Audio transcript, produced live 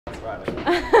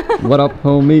What up,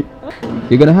 homie?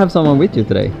 You're gonna have someone with you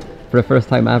today for the first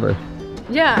time ever.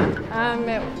 Yeah,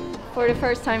 for the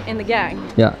first time in the gang.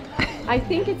 Yeah. I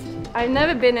think I've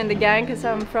never been in the gang because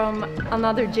I'm from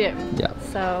another gym. Yeah.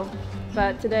 So,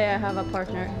 but today I have a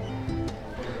partner.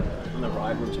 On the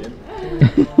rival gym.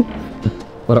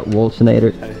 What up,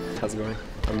 Walshinator? Hey, how's it going?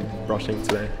 I'm brushing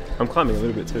today. I'm climbing a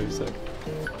little bit too, so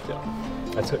yeah.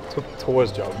 I took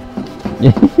Tor's job.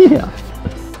 Yeah.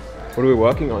 What are we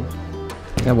working on?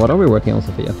 Yeah, what are we working on,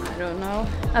 Sofia? I don't know.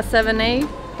 A 7A,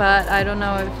 but I don't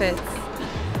know if it's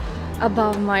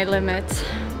above my limit.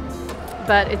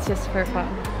 But it's just for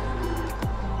fun.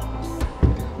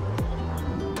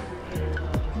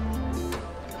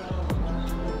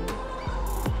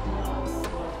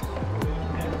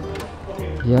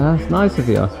 Yeah, it's nice,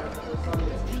 Sofia.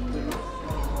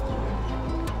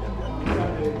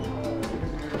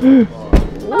 Ooh.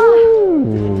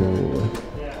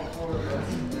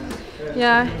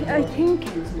 Yeah, I think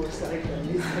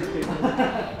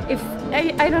if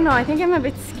I don't know, I think I'm a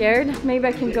bit scared. Maybe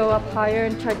I can go up higher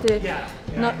and try to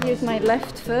not use my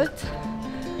left foot.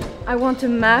 I want to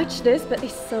match this, but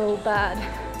it's so bad.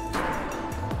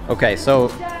 Okay, so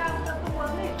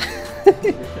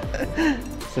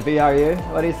Sofia, are you?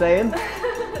 What are you saying?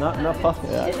 Not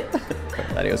possible. Yeah.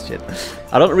 That was shit.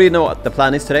 I don't really know what the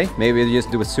plan is today. Maybe we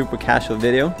just do a super casual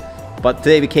video. But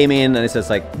today we came in and it's just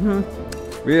like,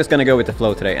 we're just gonna go with the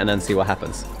flow today and then see what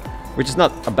happens. Which is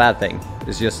not a bad thing.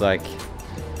 It's just like,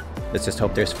 let's just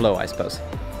hope there's flow, I suppose.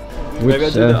 Maybe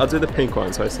I'll do the pink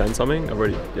one, so I send something. I've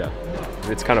already, yeah.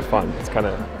 It's kind of fun. It's kind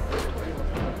of...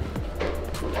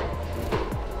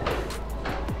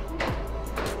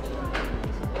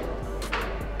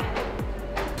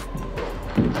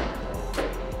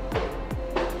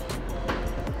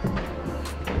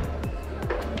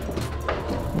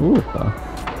 Ooh.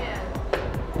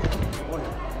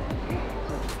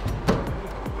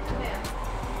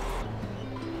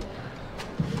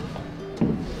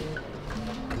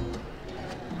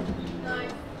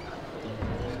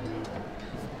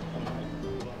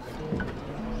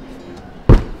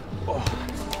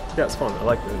 Yeah, it's fun. I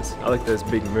like those. I like those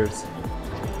big moves.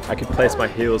 I could place my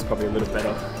heels probably a little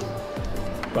better,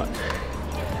 but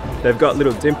they've got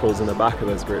little dimples in the back of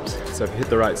those grips, so if you hit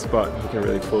the right spot, you can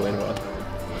really pull in well.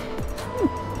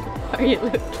 Are you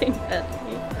looking at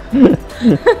me?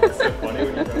 It's so funny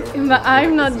when you go But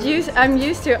I'm not used. I'm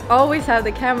used to always have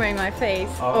the camera in my face,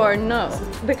 or no,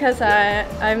 because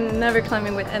I'm never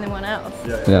climbing with anyone else.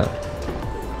 Yeah.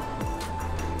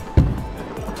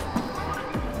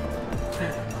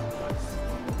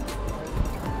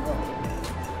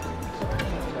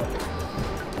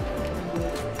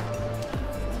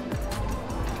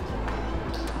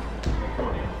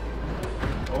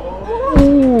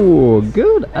 Ooh,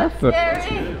 good effort,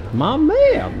 my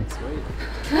man.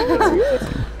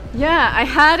 Yeah, I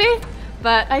had it,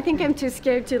 but I think I'm too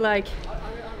scared to like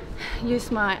use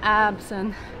my abs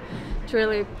and to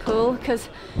really pull, because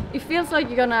it feels like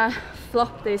you're gonna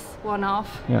flop this one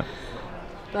off. Yeah.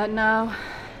 But now,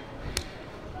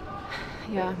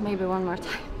 yeah, maybe one more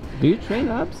time. Do you train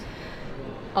abs?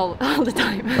 All the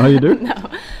time. Oh, you do? No,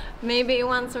 maybe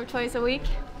once or twice a week.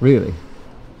 Really?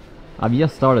 I've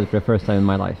just started for the first time in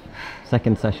my life.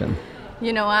 Second session.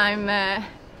 You know, I'm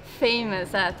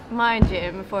famous at my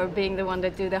gym for being the one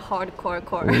that do the hardcore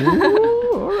core.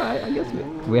 Ooh, all right, I guess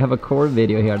we have a core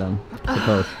video here then,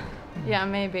 suppose. Yeah,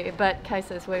 maybe, but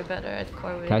Kajsa is way better at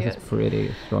core videos. Kajsa's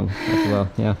pretty strong as well,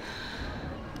 yeah.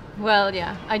 Well,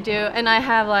 yeah, I do, and I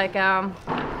have like I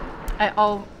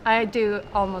do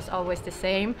almost always the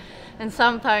same, and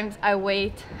sometimes I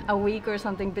wait a week or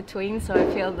something between, so I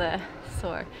feel the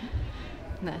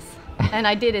soreness. And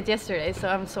I did it yesterday, so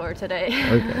I'm sore today.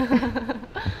 Okay.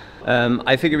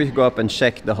 I figured we could go up and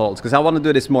check the holds, because I want to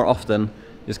do this more often.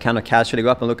 Just kind of casually go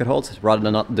up and look at holds, rather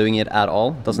than not doing it at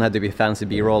all. Doesn't have to be fancy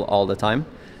B-roll all the time.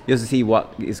 Just to see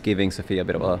what is giving Sofia a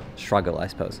bit of a struggle, I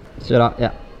suppose. Shut up,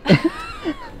 yeah.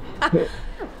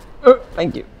 Oh,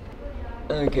 thank you.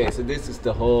 Okay, so this is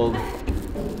the hold.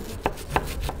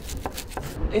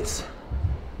 It's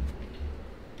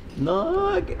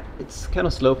kind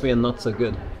of slopey and not so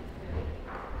good.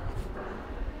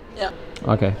 Yeah.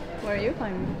 Okay. Where are you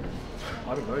climbing?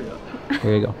 I don't know yet.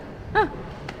 Here you go. Ah.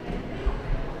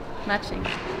 Matching.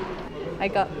 I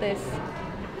got this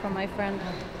from my friend,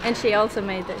 and she also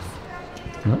made this.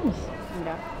 Nice.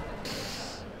 Yeah.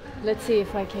 Let's see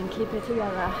if I can keep it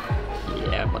together.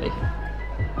 Yeah, buddy.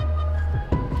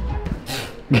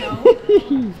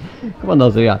 Come on, now,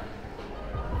 Sofia.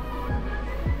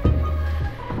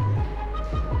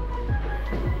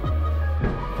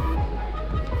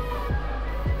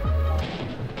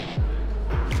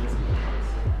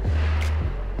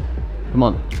 Come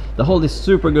on. The hold is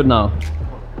super good now.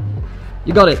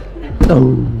 You got it.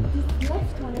 Oh. This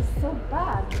left one is so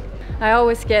bad. I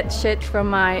always get shit from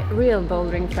my real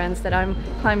bouldering friends that I'm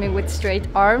climbing with straight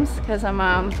arms because I'm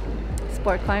a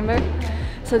sport climber.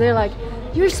 So they're like,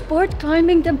 "You're sport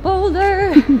climbing the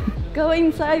boulder. Go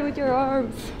inside with your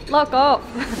arms. Lock off."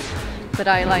 But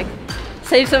I like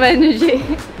save some energy.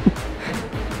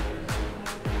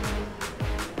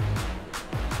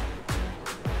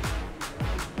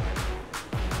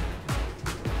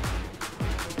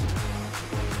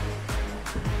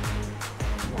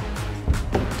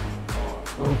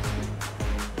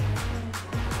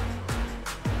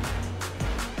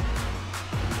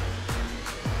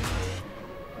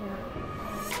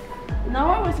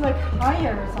 Now I was like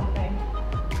higher or something.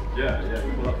 Yeah,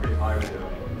 you pull up pretty high with your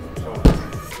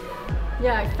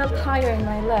Yeah, I felt higher in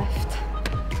my left.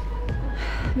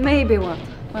 Maybe one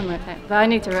more time, but I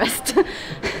need to rest.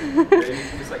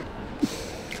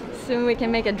 Soon we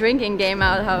can make a drinking game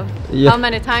out of how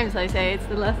many times I say it's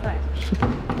the last time.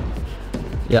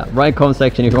 Yeah, write comment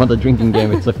section if you want a drinking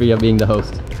game with Sofia being the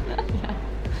host.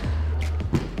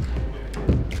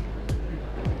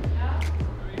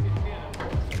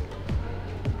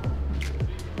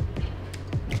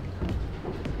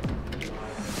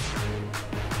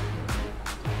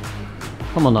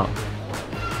 Come on now.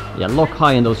 Yeah, lock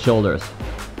high in those shoulders.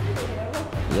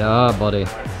 Yeah, buddy.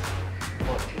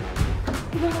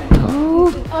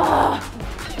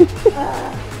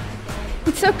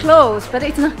 It's so close, but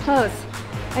it's not close.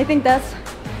 I think that's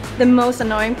the most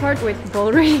annoying part with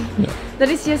bouldering. Yeah. That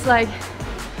it's just like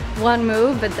one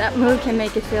move, but that move can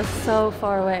make it feel so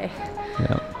far away.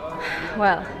 Yeah.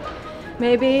 Well,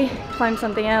 maybe climb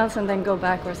something else and then go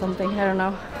back or something, I don't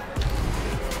know.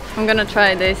 I'm gonna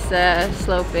try this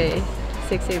slopey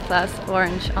 60 plus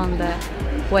orange on the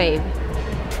wave.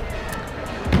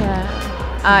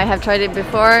 I have tried it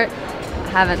before,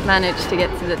 haven't managed to get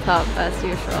to the top as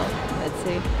usual. Let's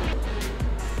see.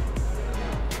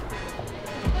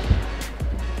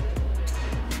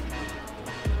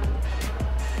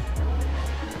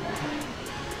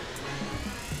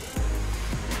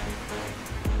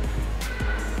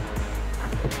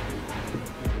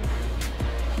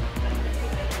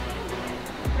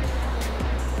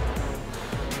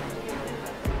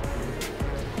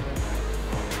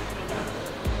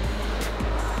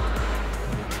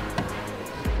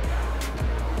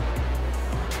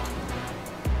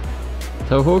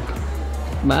 Toe hook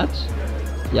match.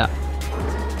 Yeah.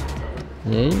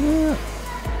 Yeah.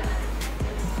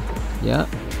 Yeah.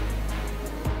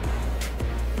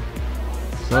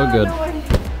 So good. I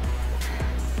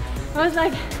was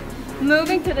like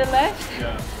moving to the left,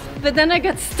 but then I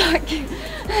got stuck.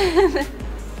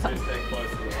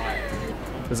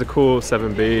 There's a cool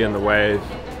 7B in the wave.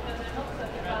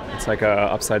 It's like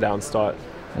a upside down start.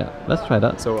 Yeah, let's try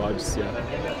that. So I just,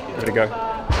 give it a go.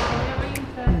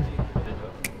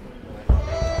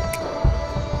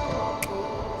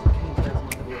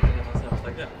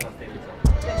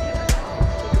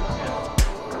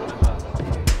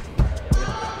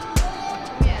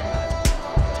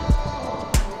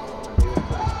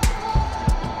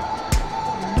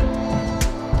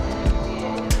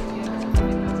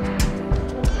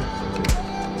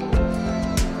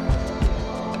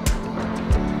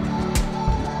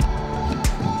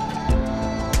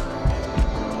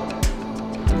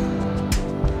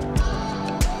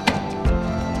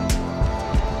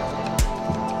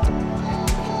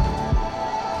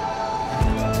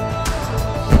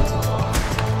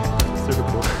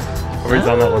 I've already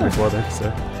done that one before though,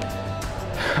 so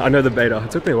I know the beta.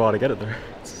 It took me a while to get it though.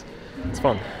 It's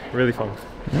fun, really fun.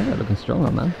 Yeah, looking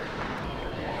stronger, man.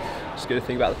 Just got to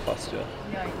think about the posture.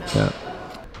 Yeah.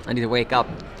 I need to wake up.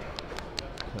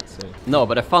 Let's see. No,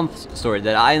 but a fun story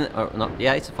that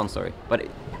it's a fun story. But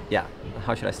yeah,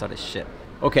 how should I start this shit?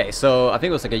 Okay, so I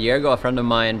think it was like a year ago, a friend of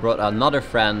mine brought another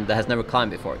friend that has never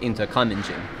climbed before into a climbing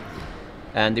gym.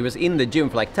 And he was in the gym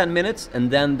for like 10 minutes,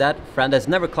 and then that friend that's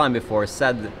never climbed before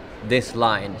said this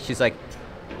line. She's like,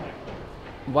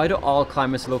 why do all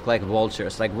climbers look like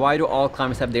vultures? Like, why do all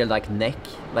climbers have their like neck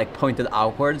like pointed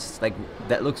outwards? Like,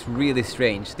 that looks really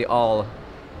strange. They all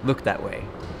look that way.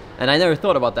 And I never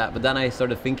thought about that, but then I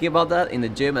started thinking about that in the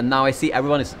gym, and now I see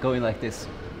everyone is going like this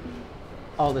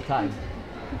all the time.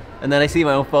 And then I see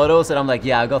my own photos and I'm like,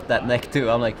 yeah, I got that neck too.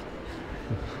 I'm like,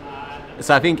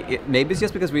 so I think maybe it's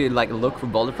just because we like look for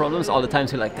boulder problems all the time,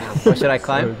 so like, damn, why should I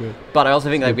climb? So but I also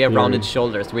think like we have rounded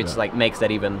shoulders, which like makes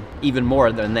that even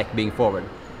more the neck being forward.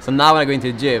 So now when I go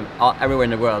into the gym, everywhere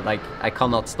in the world, like I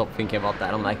cannot stop thinking about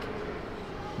that. I'm like,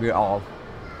 we're all.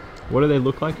 What do they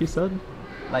look like, you said?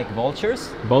 like vultures.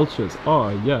 Vultures. Oh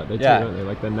yeah, they do, don't they?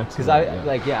 Like they're next to Because them, I yeah.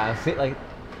 like I see like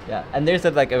and there's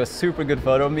a super good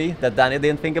photo of me that Danny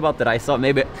didn't think about that I saw.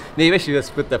 Maybe I should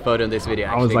just put the photo in this video.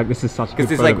 Actually. I was like, this is such a good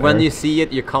because it's photo like when there. you see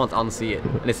it, you can't unsee it,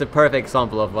 and it's a perfect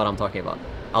example of what I'm talking about.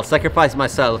 I'll sacrifice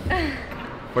myself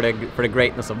for the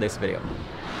greatness of this video.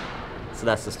 So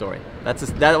that's the story.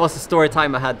 That was the story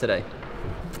time I had today.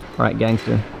 All right,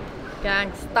 gangster.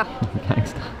 Gangsta.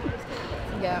 Gangster.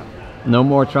 Yeah. No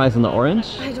more tries on the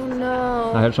orange. I don't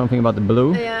know. I heard something about the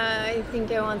blue. Yeah, I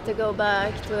think I want to go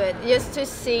back to it just to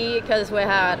see, because we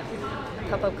had a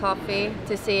cup of coffee,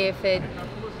 to see if it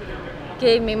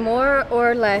gave me more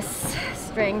or less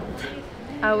strength.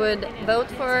 I would vote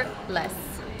for less.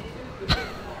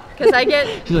 Because I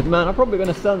get... She's like, man, I'm probably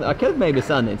gonna send it. I could maybe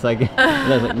send it. It's like, and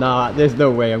I was like, nah, there's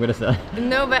no way I'm gonna send it.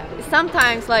 No, but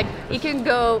sometimes like it can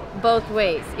go both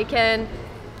ways. It can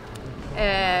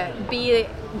be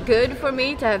good for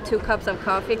me to have 2 cups of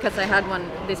coffee because I had one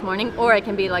this morning, or I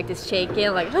can be like this shaky,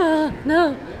 like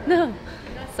no.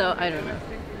 So I don't know.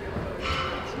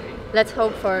 Let's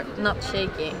hope for not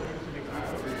shaky.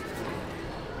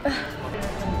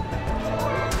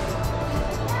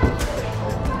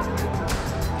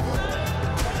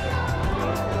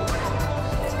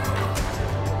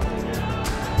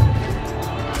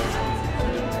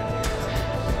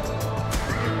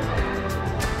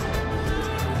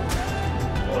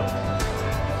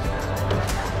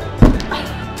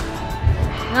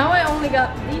 Now I only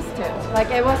got these 2. Like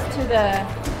I was to the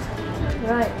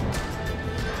right.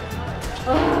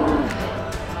 Oh.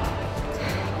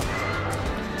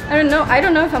 I don't know. I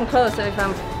don't know if I'm close or if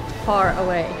I'm far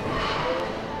away.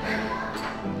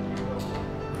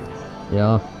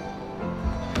 Yeah.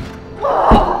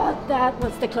 Oh, that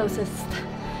was the closest.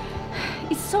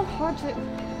 It's so hard to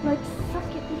like suck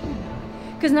it in.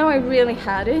 Because now I really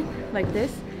had it like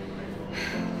this.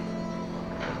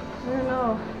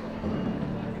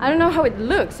 I don't know how it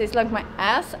looks. It's like my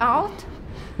ass out.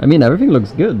 I mean, everything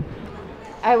looks good.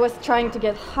 I was trying to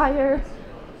get higher,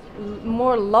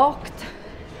 more locked,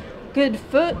 good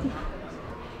foot.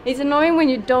 It's annoying when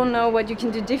you don't know what you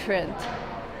can do different.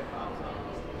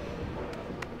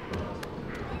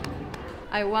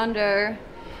 I wonder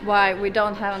why we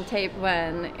don't have on tape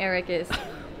when Eric is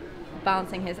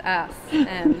bouncing his ass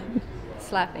and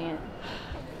slapping it.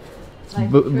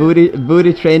 Like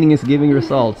booty training is giving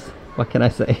results. What can I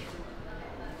say?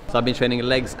 So I've been training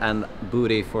legs and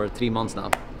booty for 3 months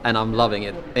now, and I'm loving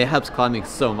it. It helps climbing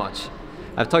so much.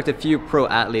 I've talked to a few pro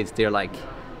athletes. They're like,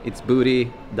 it's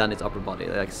booty, then it's upper body.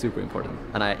 They're like super important,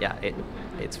 and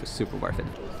it's super worth it.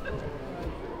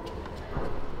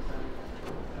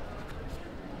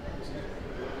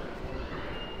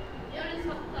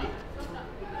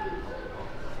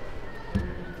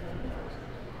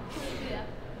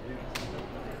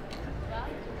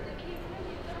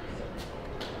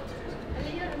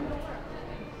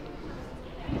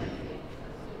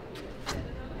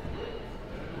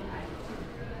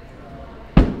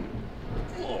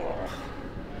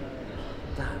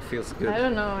 Feels good. I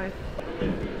don't know if...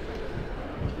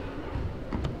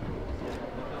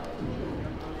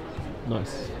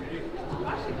 Nice.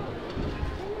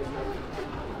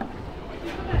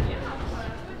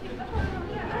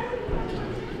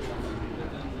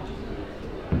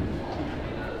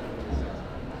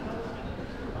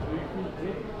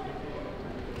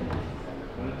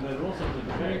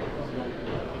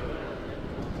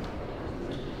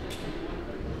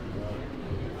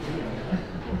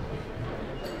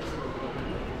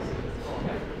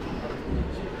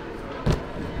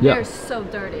 Yeah. They're so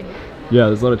dirty. Yeah,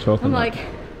 there's a lot of chalk. I'm like...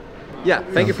 Yeah,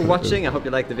 thank you for watching. I hope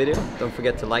you liked the video. Don't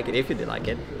forget to like it if you did like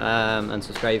it. And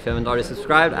subscribe if you haven't already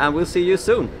subscribed. And we'll see you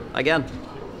soon again.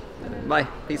 Bye.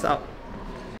 Peace out.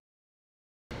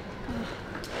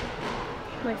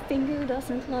 My finger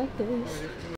doesn't like this.